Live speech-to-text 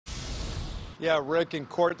Yeah, Rick and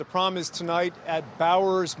Court, the prom is tonight at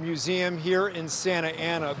Bowers Museum here in Santa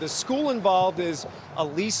Ana. The school involved is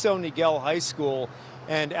Aliso Niguel High School.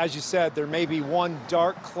 And as you said, there may be one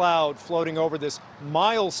dark cloud floating over this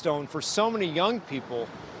milestone for so many young people.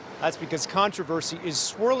 That's because controversy is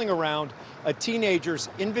swirling around a teenager's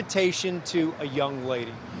invitation to a young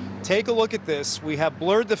lady. Take a look at this. We have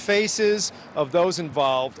blurred the faces of those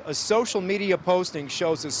involved. A social media posting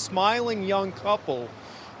shows a smiling young couple.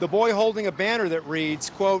 The boy holding a banner that reads,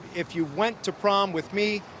 quote, "If you went to prom with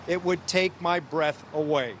me, it would take my breath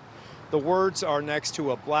away." The words are next to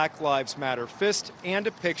a Black Lives Matter fist and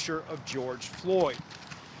a picture of George Floyd.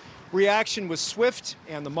 Reaction was swift,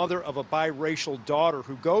 and the mother of a biracial daughter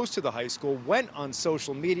who goes to the high school went on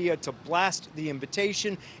social media to blast the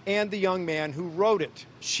invitation and the young man who wrote it.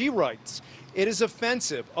 She writes, "It is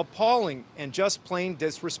offensive, appalling, and just plain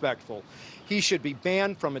disrespectful. He should be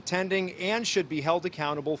banned from attending and should be held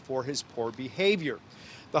accountable for his poor behavior."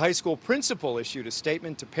 The high school principal issued a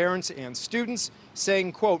statement to parents and students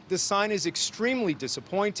saying, quote, "The sign is extremely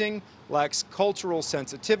disappointing, lacks cultural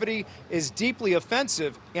sensitivity, is deeply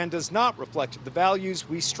offensive, and does not reflect the values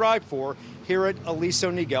we strive for here at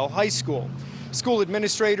Aliso Niguel High School." School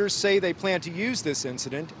administrators say they plan to use this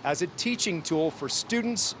incident as a teaching tool for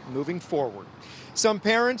students moving forward. Some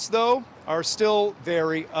parents, though, are still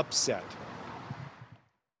very upset.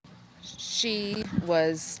 She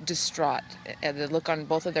was distraught at the look on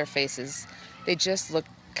both of their faces. They just looked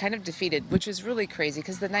kind of defeated, which was really crazy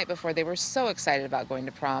because the night before they were so excited about going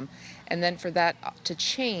to prom. And then for that to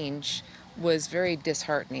change was very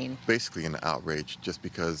disheartening. Basically an outrage just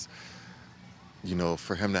because, you know,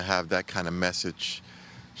 for him to have that kind of message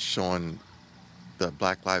showing the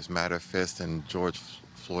Black Lives Matter fist and George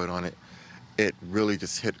Floyd on it, it really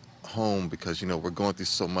just hit home because, you know, we're going through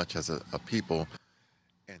so much as a people.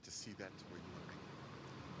 And to see that to where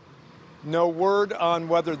you No word on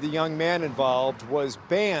whether the young man involved was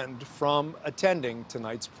banned from attending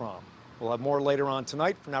tonight's prom. We'll have more later on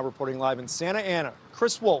tonight. For now, reporting live in Santa Ana,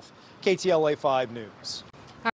 Chris Wolfe, KTLA 5 News.